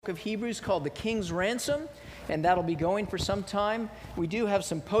of Hebrews called The King's Ransom, and that'll be going for some time. We do have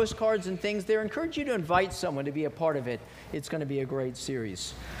some postcards and things there. I encourage you to invite someone to be a part of it. It's going to be a great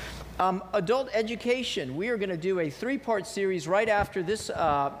series. Adult education. We are going to do a three-part series right after this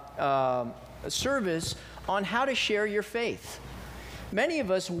service on how to share your faith. Many of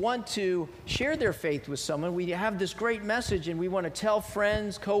us want to share their faith with someone. We have this great message and we want to tell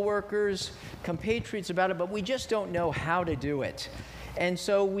friends, coworkers, compatriots about it, but we just don't know how to do it. And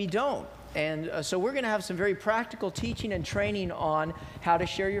so we don't. And so we're going to have some very practical teaching and training on how to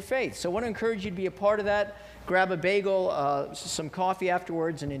share your faith. So I want to encourage you to be a part of that. Grab a bagel, some coffee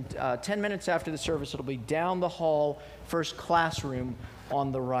afterwards, and in 10 minutes after the service, it'll be down the hall, first classroom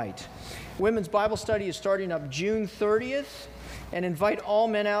on the right. Women's Bible study is starting up June 30th. And invite all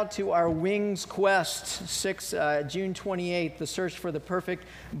men out to our Wings Quest, June 28th, the search for the perfect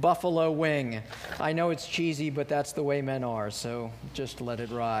buffalo wing. I know it's cheesy, but that's the way men are, so just let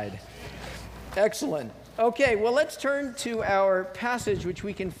it ride. Excellent. Okay, well, let's turn to our passage, which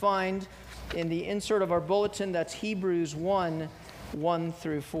we can find in the insert of our bulletin. That's Hebrews 1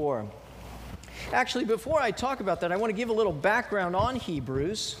 through 4. Actually, before I talk about that, I want to give a little background on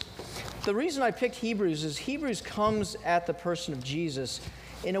Hebrews. The reason I picked Hebrews is Hebrews comes at the person of Jesus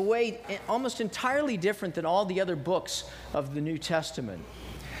in a way almost entirely different than all the other books of the New Testament.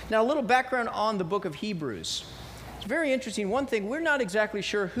 Now, a little background on the book of Hebrews. It's very interesting. One thing, we're not exactly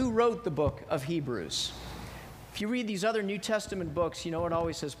sure who wrote the book of Hebrews. If you read these other New Testament books, you know it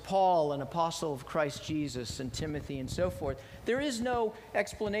always says Paul, an apostle of Christ Jesus, and Timothy, and so forth. There is no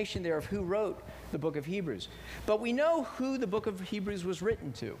explanation there of who wrote the book of Hebrews. But we know who the book of Hebrews was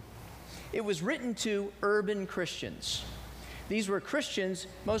written to. It was written to urban Christians. These were Christians,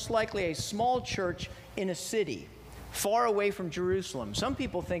 most likely a small church in a city, far away from Jerusalem. Some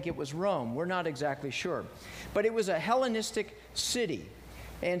people think it was Rome. We're not exactly sure. But it was a Hellenistic city.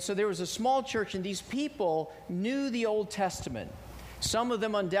 And so there was a small church, and these people knew the Old Testament. Some of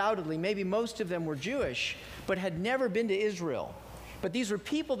them undoubtedly, maybe most of them were Jewish, but had never been to Israel. But these were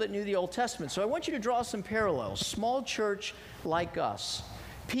people that knew the Old Testament. So I want you to draw some parallels. Small church like us.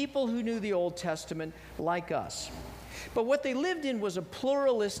 People who knew the Old Testament like us. But what they lived in was a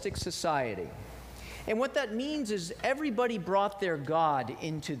pluralistic society. And what that means is everybody brought their God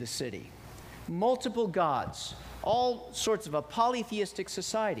into the city. Multiple gods, all sorts of a polytheistic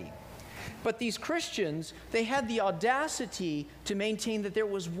society. But these Christians, they had the audacity to maintain that there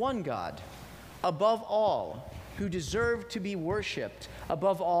was one God above all, who deserved to be worshipped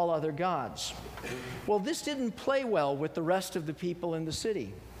above all other gods. Well, this didn't play well with the rest of the people in the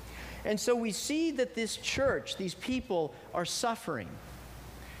city. And so we see that this church, these people, are suffering.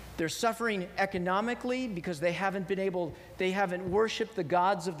 They're suffering economically because they haven't worshipped the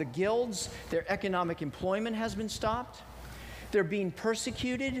gods of the guilds. Their economic employment has been stopped. They're being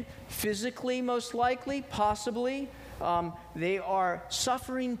persecuted physically, most likely, possibly. They are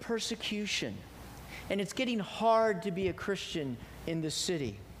suffering persecution. And it's getting hard to be a Christian in this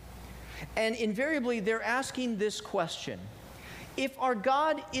city. And invariably, they're asking this question. If our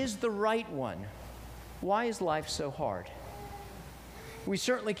God is the right one, why is life so hard? We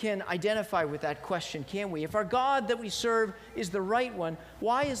certainly can identify with that question, can't we? If our God that we serve is the right one,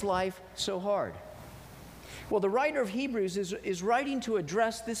 why is life so hard? Well, the writer of Hebrews is writing to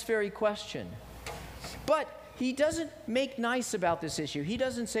address this very question. But he doesn't make nice about this issue. He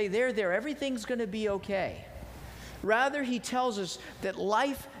doesn't say, there, everything's going to be okay. Rather, he tells us that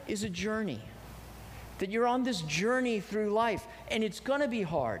life is a journey, that you're on this journey through life, and it's going to be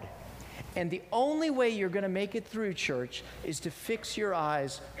hard. And the only way you're going to make it through, church, is to fix your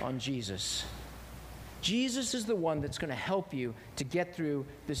eyes on Jesus. Jesus is the one that's going to help you to get through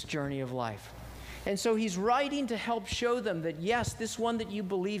this journey of life. And so he's writing to help show them that, yes, this one that you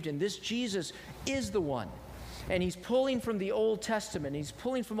believed in, this Jesus, is the one. And he's pulling from the Old Testament. He's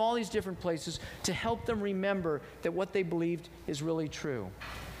pulling from all these different places to help them remember that what they believed is really true.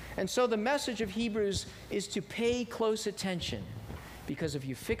 And so the message of Hebrews is to pay close attention, because if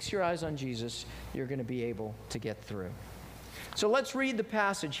you fix your eyes on Jesus, you're going to be able to get through. So let's read the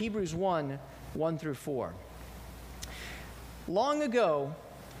passage, Hebrews 1 through 4. Long ago,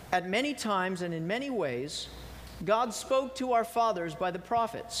 at many times and in many ways, God spoke to our fathers by the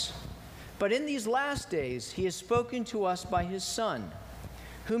prophets. But in these last days, he has spoken to us by his Son,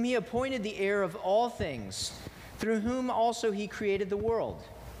 whom he appointed the heir of all things, through whom also he created the world.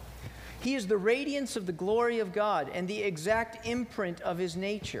 He is the radiance of the glory of God and the exact imprint of his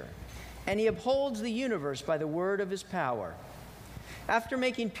nature, and he upholds the universe by the word of his power. After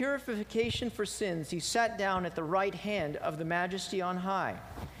making purification for sins, he sat down at the right hand of the Majesty on high.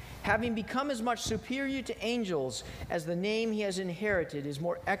 having become as much superior to angels as the name he has inherited is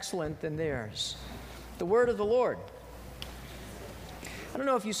more excellent than theirs. The word of the Lord. I don't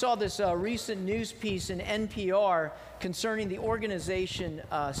know if you saw this recent news piece in NPR concerning the organization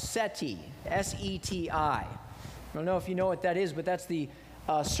SETI, S-E-T-I. I don't know if you know what that is, but that's the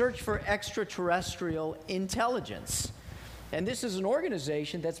Search for Extraterrestrial Intelligence. And this is an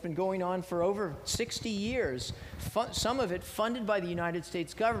organization that's been going on for over 60 years, some of it funded by the United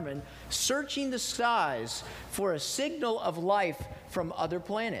States government, searching the skies for a signal of life from other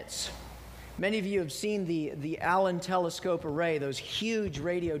planets. Many of you have seen the Allen Telescope Array, those huge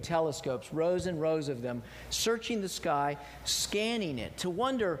radio telescopes, rows and rows of them, searching the sky, scanning it to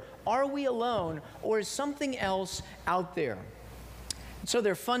wonder, are we alone or is something else out there? So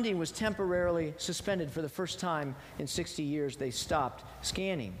their funding was temporarily suspended for the first time in 60 years. They stopped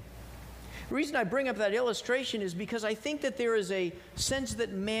scanning. The reason I bring up that illustration is because I think that there is a sense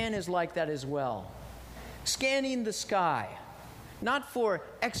that man is like that as well. Scanning the sky, not for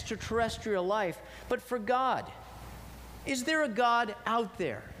extraterrestrial life, but for God. Is there a God out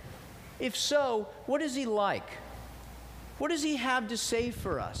there? If so, what is he like? What does he have to say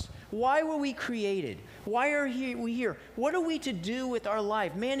for us? Why were we created? Why are we here? What are we to do with our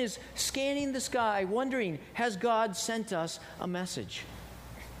life? Man is scanning the sky, wondering, has God sent us a message?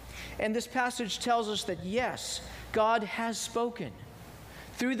 And this passage tells us that yes, God has spoken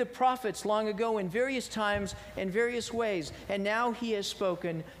through the prophets long ago in various times and various ways, and now he has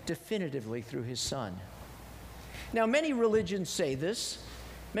spoken definitively through his Son. Now, many religions say this.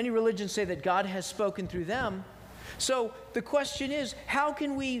 Many religions say that God has spoken through them. So the question is, how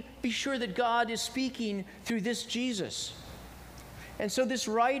can we be sure that God is speaking through this Jesus? And so this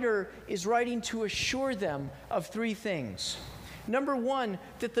writer is writing to assure them of three things. Number one,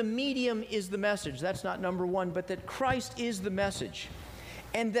 that the medium is the message. That's not number one, but that Christ is the message.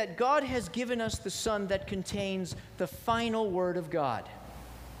 And that God has given us the Son that contains the final word of God.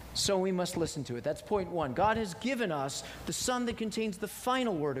 So we must listen to it. That's point one. God has given us the Son that contains the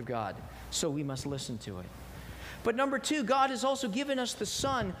final word of God. So we must listen to it. But number two, God has also given us the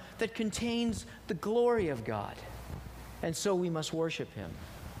Son that contains the glory of God. And so we must worship him.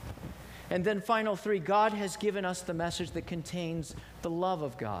 And then final three, God has given us the message that contains the love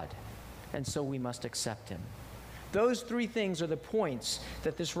of God. And so we must accept him. Those three things are the points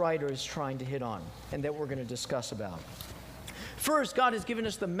that this writer is trying to hit on and that we're going to discuss about. First, God has given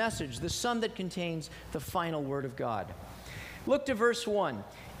us the message, the Son that contains the final word of God. Look to verse 1.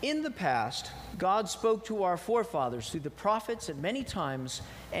 In the past, God spoke to our forefathers through the prophets at many times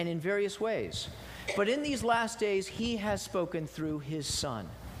and in various ways. But in these last days, he has spoken through his Son.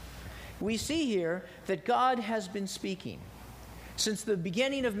 We see here that God has been speaking. Since the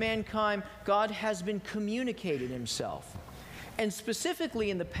beginning of mankind, God has been communicating himself. And specifically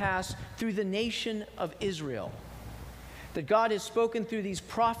in the past, through the nation of Israel. That God has spoken through these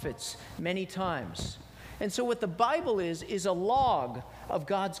prophets many times. And so what the Bible is a log of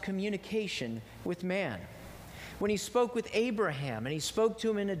God's communication with man. When he spoke with Abraham, and he spoke to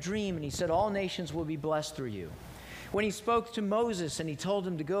him in a dream, and he said, all nations will be blessed through you. When he spoke to Moses, and he told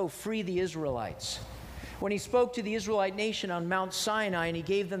him to go free the Israelites. When he spoke to the Israelite nation on Mount Sinai, and he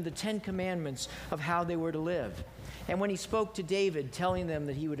gave them the 10 commandments of how they were to live. And when he spoke to David, telling them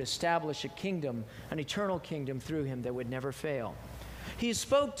that he would establish a kingdom, an eternal kingdom through him that would never fail. He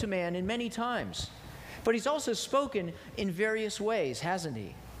spoke to man in many times. But he's also spoken in various ways, hasn't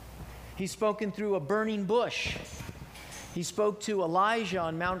he? He's spoken through a burning bush. He spoke to Elijah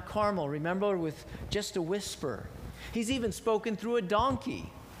on Mount Carmel, remember, with just a whisper. He's even spoken through a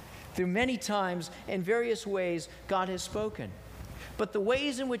donkey. Through many times, in various ways, God has spoken. But the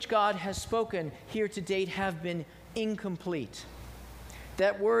ways in which God has spoken here to date have been incomplete.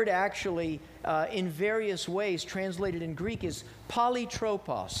 That word actually, in various ways, translated in Greek, is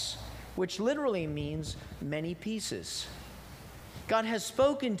polytropos, which literally means many pieces. God has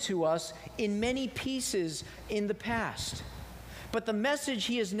spoken to us in many pieces in the past. But the message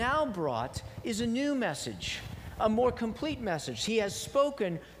he has now brought is a new message, a more complete message. He has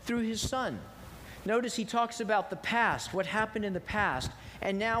spoken through his Son. Notice he talks about the past, what happened in the past,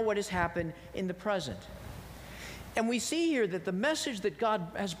 and now what has happened in the present. And we see here that the message that God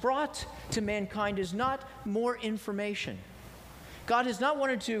has brought to mankind is not more information. God has not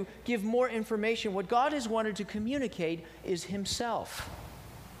wanted to give more information. What God has wanted to communicate is himself.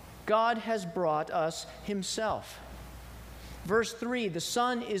 God has brought us himself. Verse 3, the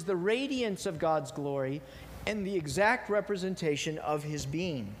Son is the radiance of God's glory and the exact representation of his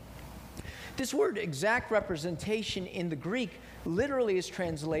being. This word exact representation in the Greek literally is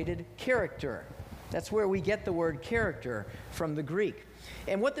translated character. That's where we get the word character from the Greek.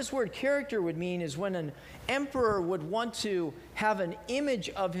 And what this word character would mean is when an emperor would want to have an image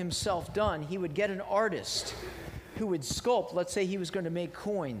of himself done, he would get an artist who would sculpt. Let's say he was going to make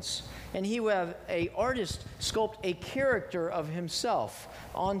coins, and he would have an artist sculpt a character of himself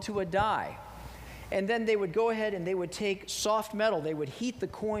onto a die. And then they would go ahead and they would take soft metal. They would heat the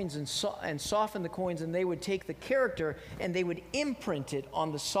coins and soften the coins, and they would take the character and they would imprint it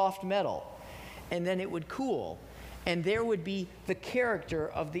on the soft metal. And then it would cool. And there would be the character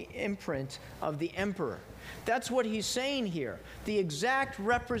of the imprint of the emperor. That's what he's saying here. The exact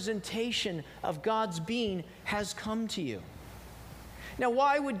representation of God's being has come to you. Now,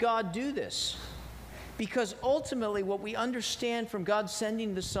 why would God do this? Because ultimately what we understand from God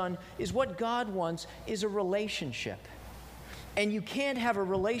sending the Son is what God wants is a relationship. And you can't have a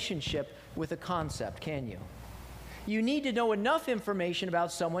relationship with a concept, can you? You need to know enough information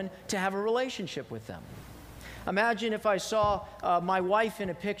about someone to have a relationship with them. Imagine if I saw my wife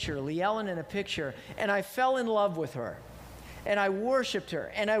in a picture, Leellen in a picture, and I fell in love with her, and I worshiped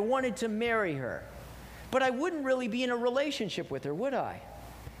her, and I wanted to marry her. But I wouldn't really be in a relationship with her, would I?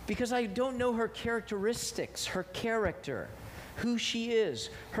 Because I don't know her characteristics, her character, who she is,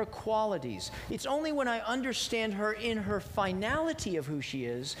 her qualities. It's only when I understand her in her finality of who she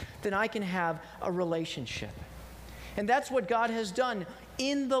is that I can have a relationship. And that's what God has done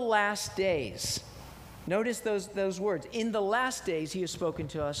in the last days. Notice those words. In the last days, he has spoken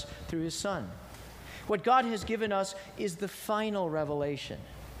to us through his Son. What God has given us is the final revelation.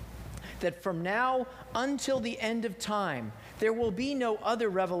 That from now until the end of time, there will be no other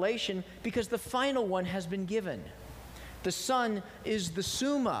revelation because the final one has been given. The Son is the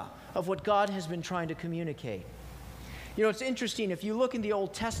summa of what God has been trying to communicate. You know, it's interesting, if you look in the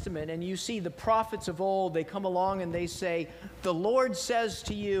Old Testament and you see the prophets of old, they come along and they say, the Lord says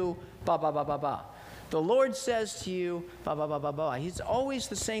to you, ba, ba, ba, ba, ba. The Lord says to you, ba, ba, ba, ba, ba. It's always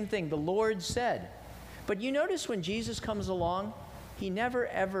the same thing, the Lord said. But you notice when Jesus comes along, he never,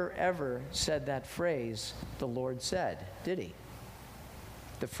 ever, ever said that phrase, the Lord said, did he?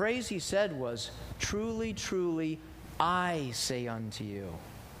 The phrase he said was, truly, truly, I say unto you.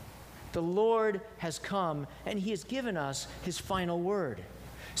 The Lord has come, and he has given us his final word.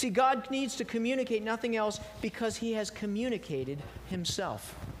 See, God needs to communicate nothing else because he has communicated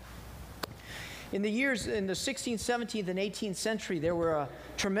himself. In the 16th, 17th, and 18th century, there were a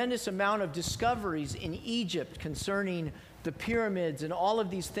tremendous amount of discoveries in Egypt concerning the pyramids and all of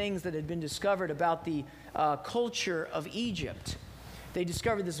these things that had been discovered about the culture of Egypt. They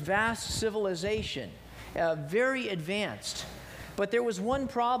discovered this vast civilization, very advanced. But there was one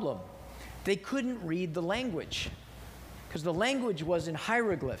problem. They couldn't read the language because the language was in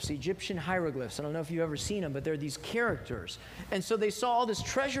hieroglyphs, Egyptian hieroglyphs. I don't know if you've ever seen them, but they're these characters. And so they saw all this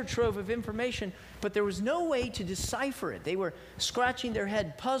treasure trove of information, but there was no way to decipher it. They were scratching their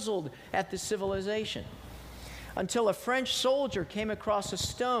head, puzzled at the civilization, until a French soldier came across a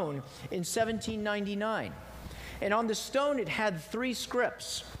stone in 1799. And on the stone, it had 3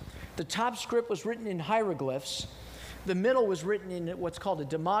 scripts. The top script was written in hieroglyphs. The middle was written in what's called a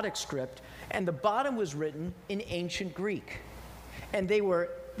Demotic script, and the bottom was written in ancient Greek. And they were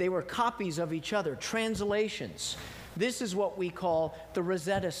copies of each other, translations. This is what we call the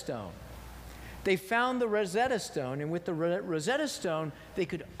Rosetta Stone. They found the Rosetta Stone, and with the Rosetta Stone, they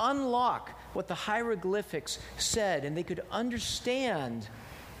could unlock what the hieroglyphics said, and they could understand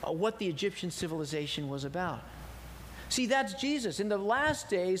what the Egyptian civilization was about. See, that's Jesus. In the last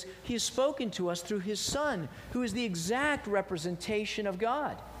days, he has spoken to us through his Son, who is the exact representation of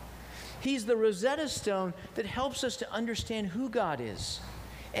God. He's the Rosetta Stone that helps us to understand who God is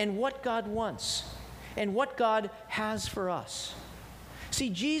and what God wants and what God has for us. See,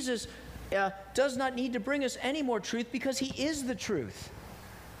 Jesus does not need to bring us any more truth because he is the truth.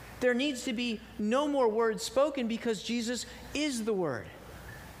 There needs to be no more words spoken because Jesus is the Word.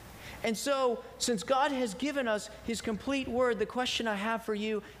 And so, since God has given us his complete word, the question I have for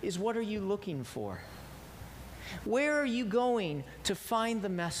you is, what are you looking for? Where are you going to find the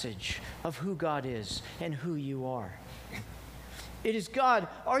message of who God is and who you are? It is God.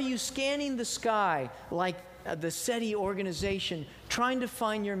 Are you scanning the sky like the SETI organization, trying to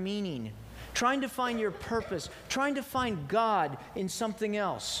find your meaning, trying to find your purpose, trying to find God in something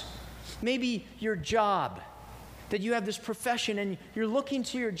else? Maybe your job, that you have this profession and you're looking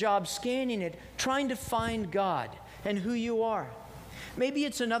to your job, scanning it, trying to find God and who you are. Maybe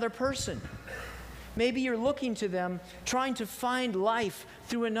it's another person. Maybe you're looking to them, trying to find life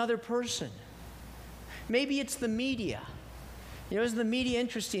through another person. Maybe it's the media. You know, isn't the media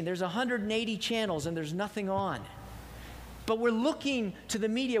interesting? There's 180 channels and there's nothing on. But we're looking to the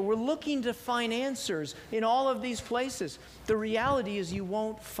media. We're looking to find answers in all of these places. The reality is you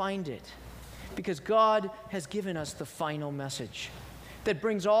won't find it because God has given us the final message that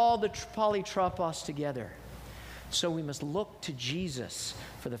brings all the polytropos together. So we must look to Jesus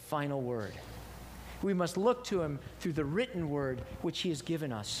for the final word. We must look to him through the written word which he has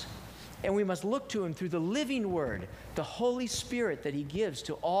given us. And we must look to him through the living word, the Holy Spirit that he gives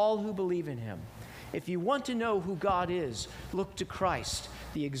to all who believe in him. If you want to know who God is, look to Christ,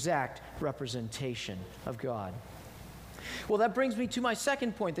 the exact representation of God. Well, that brings me to my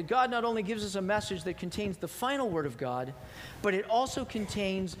second point, that God not only gives us a message that contains the final word of God, but it also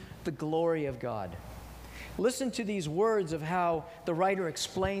contains the glory of God. Listen to these words of how the writer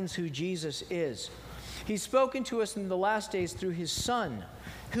explains who Jesus is. He's spoken to us in the last days through his Son,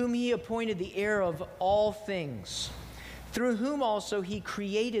 whom he appointed the heir of all things, through whom also he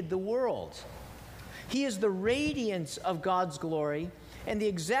created the world. He is the radiance of God's glory and the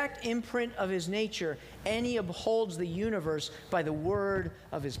exact imprint of his nature, and he upholds the universe by the word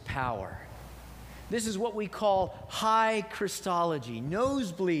of his power. This is what we call high Christology,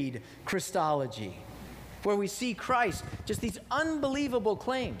 nosebleed Christology, where we see Christ, just these unbelievable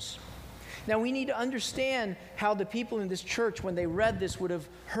claims. Now, we need to understand how the people in this church, when they read this, would have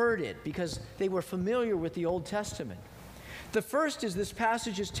heard it, because they were familiar with the Old Testament. The first is this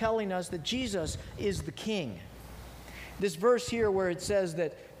passage is telling us that Jesus is the King. This verse here where it says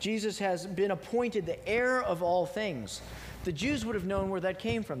that Jesus has been appointed the heir of all things, the Jews would have known where that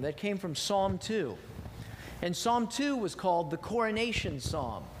came from. That came from Psalm 2. And Psalm 2 was called the coronation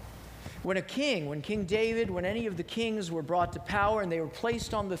psalm. When King David, when any of the kings were brought to power and they were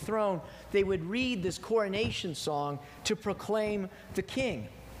placed on the throne, they would read this coronation song to proclaim the king.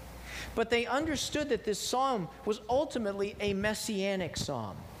 But they understood that this psalm was ultimately a messianic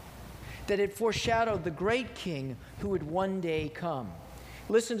psalm, that it foreshadowed the great king who would one day come.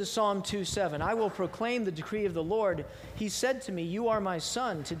 Listen to Psalm 2:7. I will proclaim the decree of the Lord. He said to me, you are my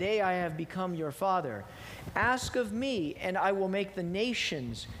son. Today I have become your father. Ask of me, and I will make the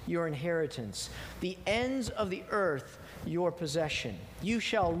nations your inheritance, the ends of the earth your possession. You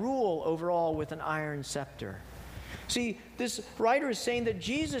shall rule over all with an iron scepter. See, this writer is saying that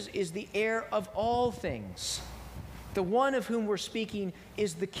Jesus is the heir of all things. The one of whom we're speaking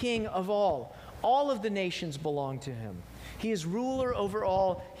is the King of all. All of the nations belong to him. He is ruler over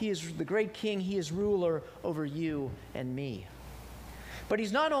all. He is the great king. He is ruler over you and me. But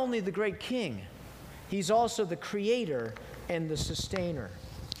he's not only the great king, he's also the creator and the sustainer.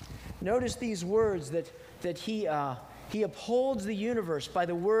 Notice these words that he upholds the universe by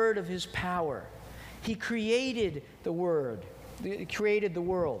the word of his power. He created the world.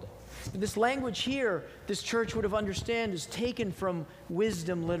 This language here, this church would have understood, is taken from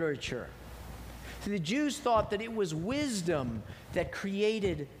wisdom literature. So the Jews thought that it was wisdom that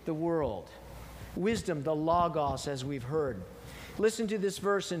created the world. Wisdom, the logos, as we've heard. Listen to this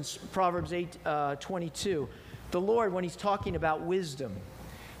verse in Proverbs 8:22. The Lord, when he's talking about wisdom,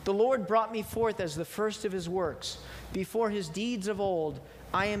 the Lord brought me forth as the first of his works. Before his deeds of old,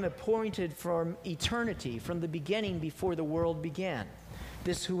 I am appointed from eternity, from the beginning before the world began.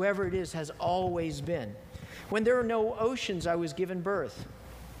 This, whoever it is, has always been. When there were no oceans, I was given birth.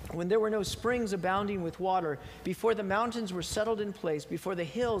 When there were no springs abounding with water, before the mountains were settled in place, before the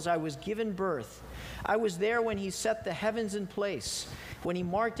hills I was given birth. I was there when he set the heavens in place, when he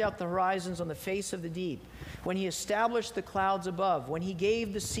marked out the horizons on the face of the deep, when he established the clouds above, when he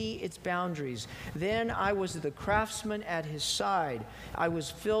gave the sea its boundaries. Then I was the craftsman at his side. I was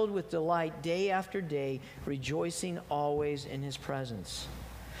filled with delight day after day, rejoicing always in his presence.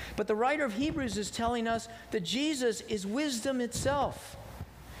 But the writer of Hebrews is telling us that Jesus is wisdom itself,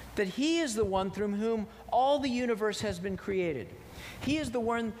 that he is the one through whom all the universe has been created. He is the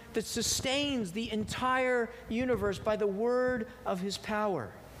one that sustains the entire universe by the word of his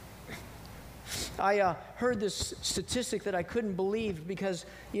power. I heard this statistic that I couldn't believe because,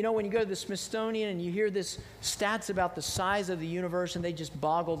 when you go to the Smithsonian and you hear this stats about the size of the universe and they just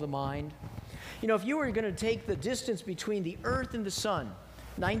boggle the mind. If you were going to take the distance between the earth and the sun,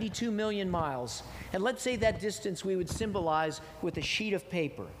 92 million miles, and let's say that distance we would symbolize with a sheet of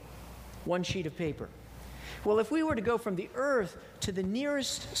paper, one sheet of paper. Well, if we were to go from the earth to the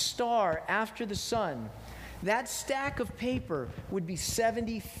nearest star after the sun, that stack of paper would be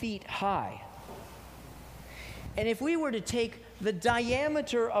 70 feet high. And if we were to take the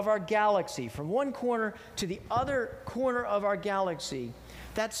diameter of our galaxy from one corner to the other corner of our galaxy,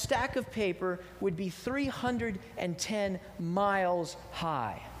 that stack of paper would be 310 miles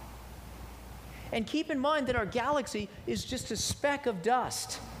high. And keep in mind that our galaxy is just a speck of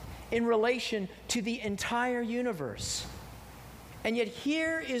dust in relation to the entire universe. And yet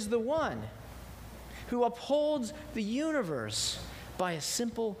here is the one who upholds the universe by a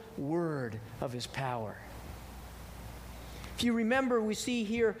simple word of his power. If you remember, we see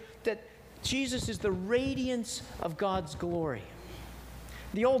here that Jesus is the radiance of God's glory.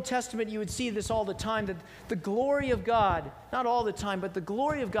 The Old Testament, you would see this all the time, that the glory of God, not all the time, but the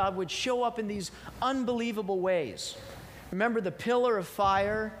glory of God would show up in these unbelievable ways. Remember the pillar of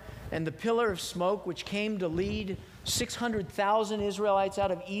fire and the pillar of smoke, which came to lead 600,000 Israelites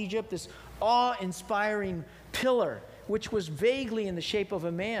out of Egypt, this awe-inspiring pillar, which was vaguely in the shape of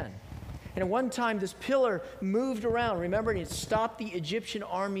a man. And at one time, this pillar moved around, remember, and it stopped the Egyptian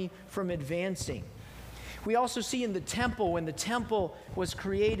army from advancing. We also see in the temple, when the temple was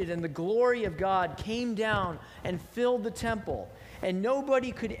created and the glory of God came down and filled the temple, and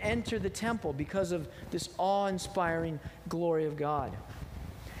nobody could enter the temple because of this awe-inspiring glory of God.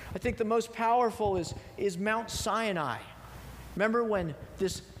 I think the most powerful is Mount Sinai. Remember when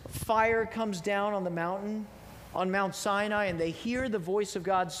this fire comes down on the mountain, on Mount Sinai, and they hear the voice of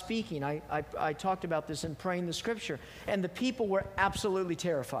God speaking. I talked about this in Praying the Scripture, and the people were absolutely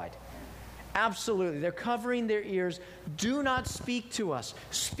terrified. Absolutely. They're covering their ears. Do not speak to us.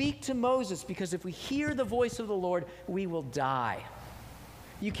 Speak to Moses, because if we hear the voice of the Lord, we will die.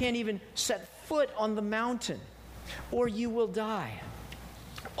 You can't even set foot on the mountain, or you will die.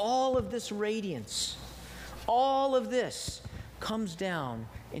 All of this radiance, all of this comes down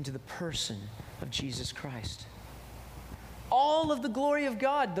into the person of Jesus Christ. All of the glory of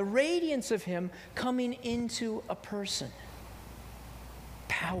God, the radiance of him coming into a person.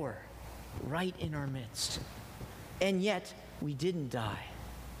 Power right in our midst. And yet, we didn't die.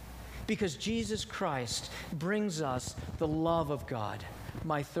 Because Jesus Christ brings us the love of God.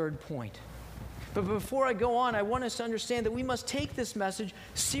 My third point. But before I go on, I want us to understand that we must take this message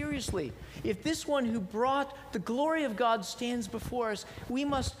seriously. If this one who brought the glory of God stands before us, we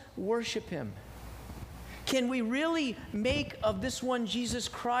must worship him. Can we really make of this one, Jesus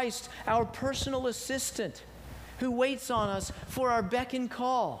Christ, our personal assistant who waits on us for our beck and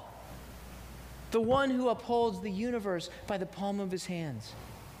call? The one who upholds the universe by the palm of his hands.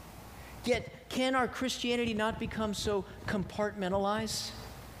 Yet, can our Christianity not become so compartmentalized?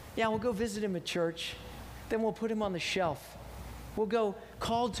 Yeah, we'll go visit him at church. Then we'll put him on the shelf. We'll go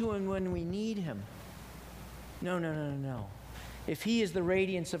call to him when we need him. No. If he is the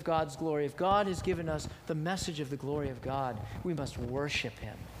radiance of God's glory, if God has given us the message of the glory of God, we must worship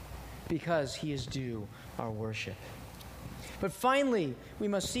him because he is due our worship. But finally, we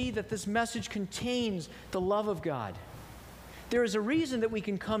must see that this message contains the love of God. There is a reason that we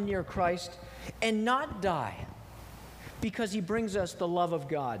can come near Christ and not die, because he brings us the love of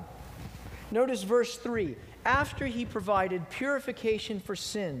God. Notice verse 3. After he provided purification for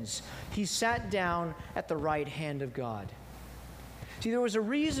sins, he sat down at the right hand of God. See, there was a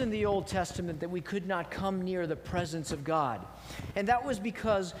reason in the Old Testament that we could not come near the presence of God, and that was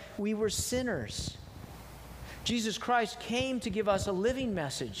because we were sinners. Jesus Christ came to give us a living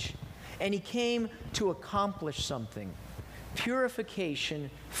message, and he came to accomplish something: purification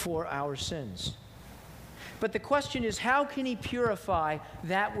for our sins. But the question is, how can he purify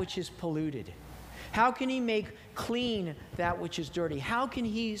that which is polluted? How can he make clean that which is dirty? How can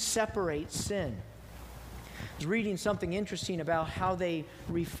he separate sin? I was reading something interesting about how they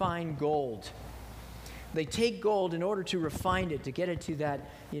refine gold. They take gold in order to refine it, to get it to that,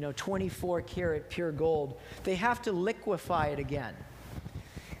 24 karat pure gold. They have to liquefy it again.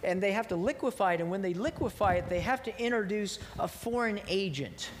 And they have to liquefy it, and when they liquefy it, they have to introduce a foreign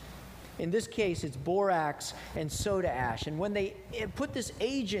agent. In this case, it's borax and soda ash. And when they put this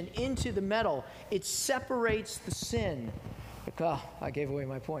agent into the metal, it separates the sin. Oh, I gave away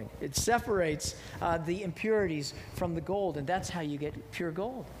my point. It separates the impurities from the gold, and that's how you get pure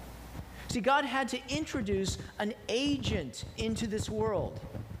gold. See, God had to introduce an agent into this world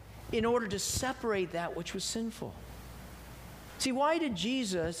in order to separate that which was sinful. See, why did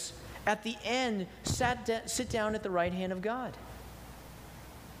Jesus, at the end, sit down at the right hand of God?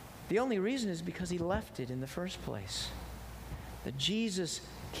 The only reason is because he left it in the first place. That Jesus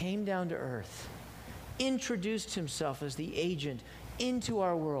came down to earth, introduced himself as the agent into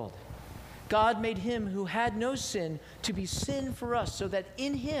our world. God made him who had no sin to be sin for us, so that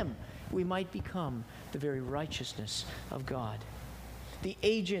in him we might become the very righteousness of God. The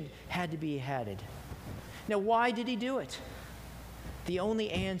agent had to be added. Now, why did he do it? The only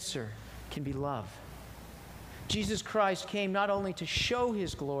answer can be love. Jesus Christ came not only to show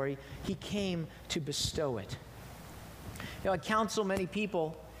his glory, he came to bestow it. I counsel many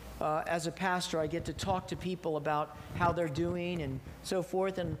people. As a pastor, I get to talk to people about how they're doing and so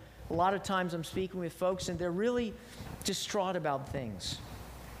forth. And a lot of times I'm speaking with folks and they're really distraught about things.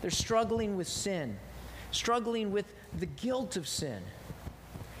 They're struggling with sin, struggling with the guilt of sin.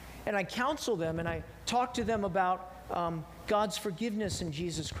 And I counsel them and I talk to them about God's forgiveness in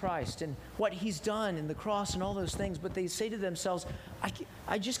Jesus Christ and what He's done in the cross and all those things. But they say to themselves,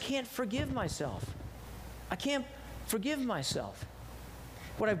 I just can't forgive myself. I can't forgive myself.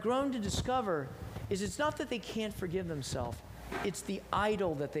 What I've grown to discover is it's not that they can't forgive themselves. It's the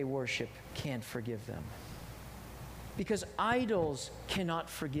idol that they worship can't forgive them. Because idols cannot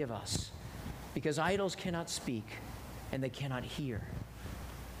forgive us. Because idols cannot speak and they cannot hear.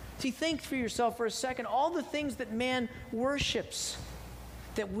 See, think for yourself for a second, all the things that man worships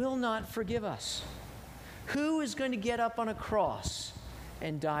that will not forgive us. Who is going to get up on a cross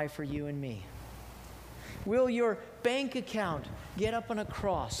and die for you and me? Will your bank account get up on a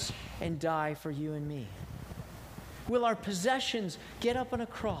cross and die for you and me? Will our possessions get up on a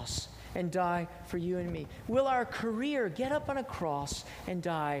cross and die for you and me? Will our career get up on a cross and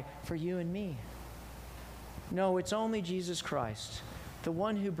die for you and me? No, it's only Jesus Christ, the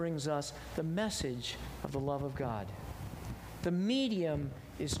one who brings us the message of the love of God. The medium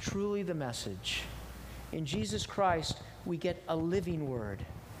is truly the message. In Jesus Christ, we get a living word,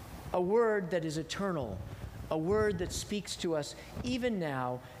 a word that is eternal, a word that speaks to us even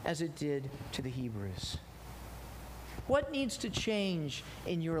now as it did to the Hebrews. What needs to change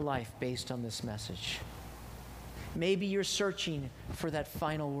in your life based on this message? Maybe you're searching for that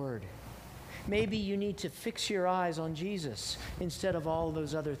final word. Maybe you need to fix your eyes on Jesus instead of all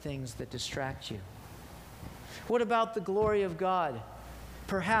those other things that distract you. What about the glory of God?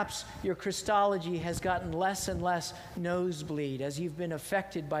 Perhaps your Christology has gotten less and less nosebleed as you've been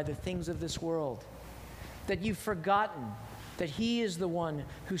affected by the things of this world. That you've forgotten that He is the one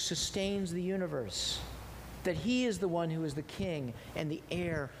who sustains the universe. That He is the one who is the King and the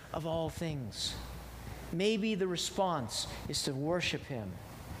heir of all things. Maybe the response is to worship Him,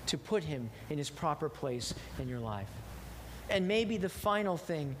 to put Him in His proper place in your life. And maybe the final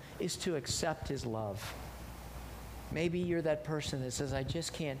thing is to accept His love. Maybe you're that person that says, I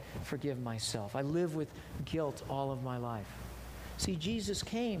just can't forgive myself. I live with guilt all of my life. See, Jesus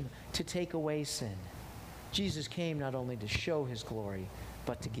came to take away sin. Jesus came not only to show His glory,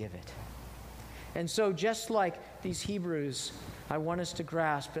 but to give it. And so just like these Hebrews, I want us to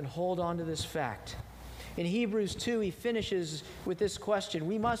grasp and hold on to this fact. In Hebrews 2, he finishes with this question.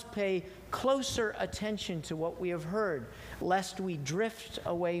 We must pay closer attention to what we have heard, lest we drift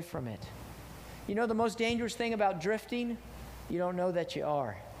away from it. You know the most dangerous thing about drifting? You don't know that you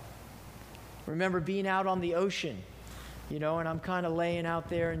are. Remember being out on the ocean, and I'm kind of laying out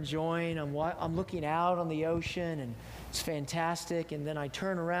there enjoying. I'm looking out on the ocean, and it's fantastic. And then I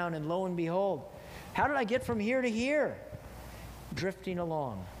turn around, and lo and behold, how did I get from here to here? Drifting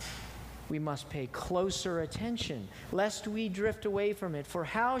along. We must pay closer attention, lest we drift away from it. For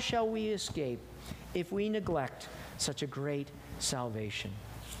how shall we escape if we neglect such a great salvation?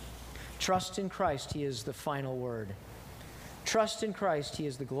 Trust in Christ, He is the final word. Trust in Christ, He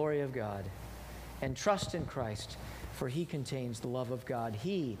is the glory of God. And trust in Christ, for He contains the love of God.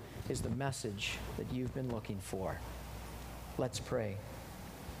 He is the message that you've been looking for. Let's pray.